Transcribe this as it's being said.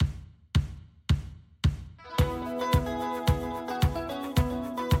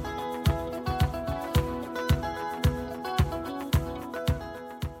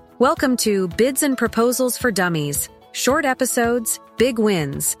Welcome to Bids and Proposals for Dummies, Short Episodes, Big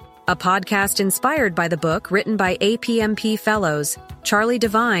Wins, a podcast inspired by the book written by APMP fellows Charlie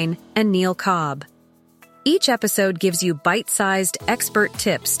Devine and Neil Cobb. Each episode gives you bite-sized, expert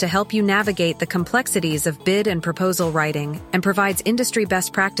tips to help you navigate the complexities of bid and proposal writing and provides industry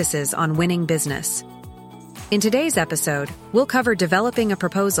best practices on winning business. In today's episode, we'll cover developing a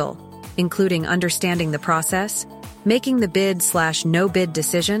proposal, including understanding the process, making the bid/no bid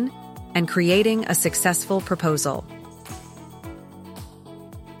decision, and creating a successful proposal.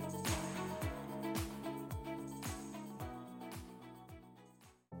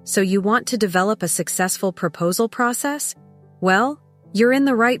 So you want to develop a successful proposal process? Well, you're in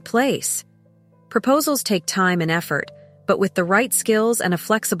the right place. Proposals take time and effort, but with the right skills and a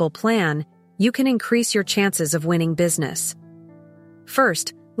flexible plan, you can increase your chances of winning business.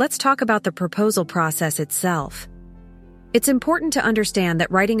 First, let's talk about the proposal process itself. It's important to understand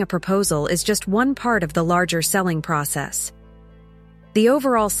that writing a proposal is just one part of the larger selling process. The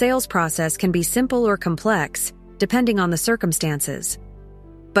overall sales process can be simple or complex, depending on the circumstances.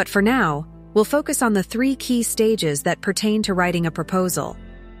 But for now, we'll focus on the 3 key stages that pertain to writing a proposal.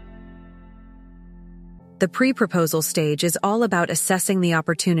 The pre-proposal stage is all about assessing the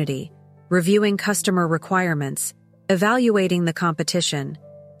opportunity, reviewing customer requirements, evaluating the competition,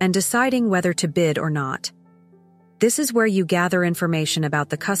 and deciding whether to bid or not. This is where you gather information about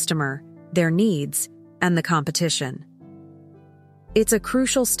the customer, their needs, and the competition. It's a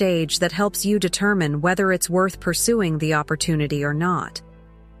crucial stage that helps you determine whether it's worth pursuing the opportunity or not.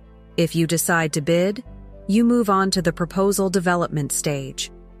 If you decide to bid, you move on to the proposal development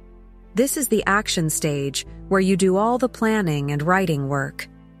stage. This is the action stage where you do all the planning and writing work.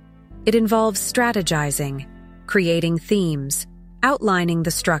 It involves strategizing, creating themes, outlining the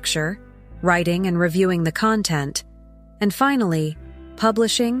structure, writing and reviewing the content, and finally,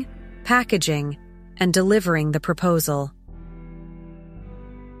 publishing, packaging, and delivering the proposal.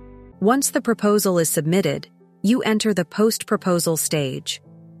 Once the proposal is submitted, you enter the post-proposal stage.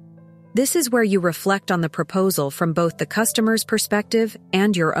 This is where you reflect on the proposal from both the customer's perspective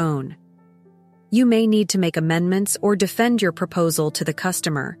and your own. You may need to make amendments or defend your proposal to the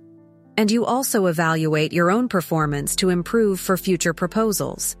customer, and you also evaluate your own performance to improve for future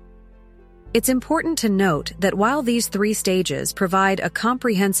proposals. It's important to note that while these 3 stages provide a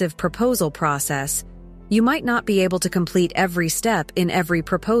comprehensive proposal process, you might not be able to complete every step in every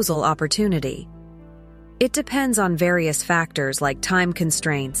proposal opportunity. It depends on various factors like time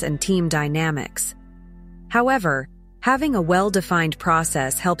constraints and team dynamics. However, having a well-defined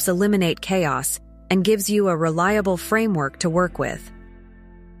process helps eliminate chaos and gives you a reliable framework to work with.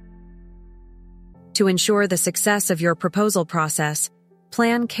 To ensure the success of your proposal process,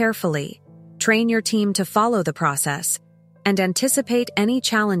 plan carefully, train your team to follow the process, and anticipate any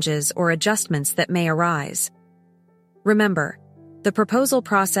challenges or adjustments that may arise. Remember, the proposal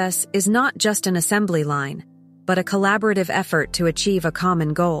process is not just an assembly line, but a collaborative effort to achieve a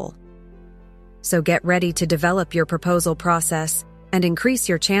common goal. So get ready to develop your proposal process and increase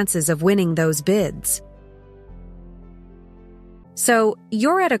your chances of winning those bids. So,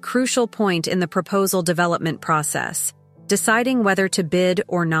 you're at a crucial point in the proposal development process, deciding whether to bid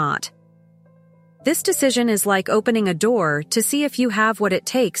or not. This decision is like opening a door to see if you have what it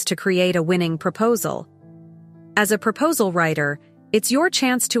takes to create a winning proposal. As a proposal writer, it's your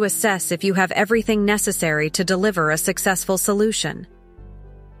chance to assess if you have everything necessary to deliver a successful solution.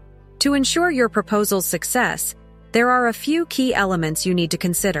 To ensure your proposal's success, there are a few key elements you need to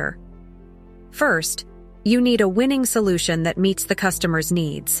consider. First, you need a winning solution that meets the customer's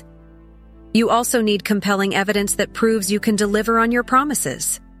needs. You also need compelling evidence that proves you can deliver on your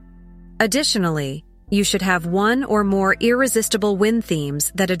promises. Additionally, you should have 1 or more irresistible win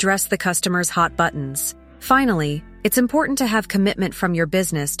themes that address the customer's hot buttons. Finally, it's important to have commitment from your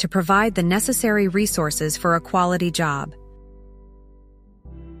business to provide the necessary resources for a quality job.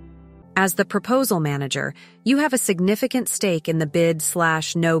 As the proposal manager, you have a significant stake in the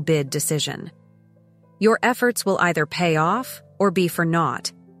bid/no bid decision. Your efforts will either pay off or be for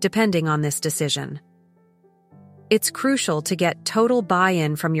naught, depending on this decision. It's crucial to get total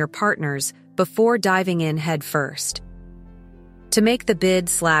buy-in from your partners before diving in head first. To make the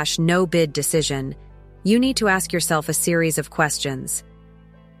bid/no bid decision, you need to ask yourself a series of questions.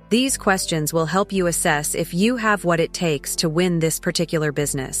 These questions will help you assess if you have what it takes to win this particular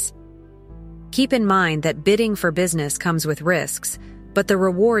business. Keep in mind that bidding for business comes with risks, but the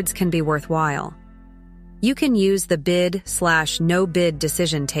rewards can be worthwhile. You can use the bid/no bid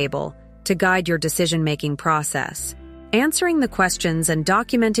decision table to guide your decision-making process. Answering the questions and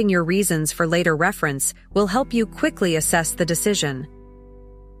documenting your reasons for later reference will help you quickly assess the decision.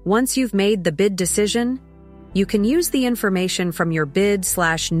 Once you've made the bid decision, you can use the information from your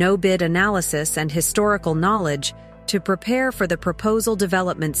bid/no-bid analysis and historical knowledge to prepare for the proposal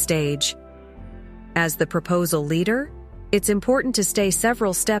development stage. As the proposal leader, it's important to stay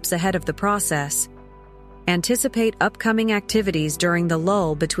several steps ahead of the process. Anticipate upcoming activities during the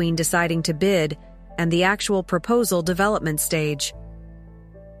lull between deciding to bid and the actual proposal development stage.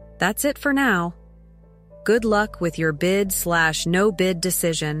 That's it for now. Good luck with your bid/no-bid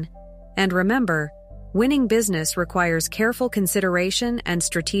decision. And remember, winning business requires careful consideration and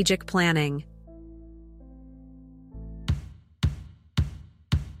strategic planning.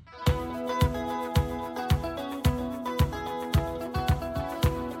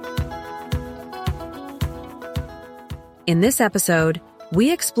 In this episode,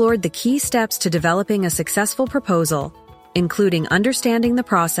 we explored the key steps to developing a successful proposal, including understanding the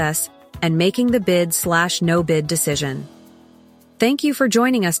process and making the bid/no-bid decision. Thank you for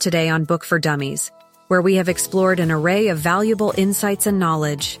joining us today on Book for Dummies, where we have explored an array of valuable insights and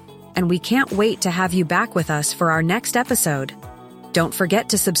knowledge, and we can't wait to have you back with us for our next episode. Don't forget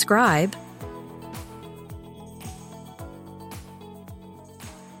to subscribe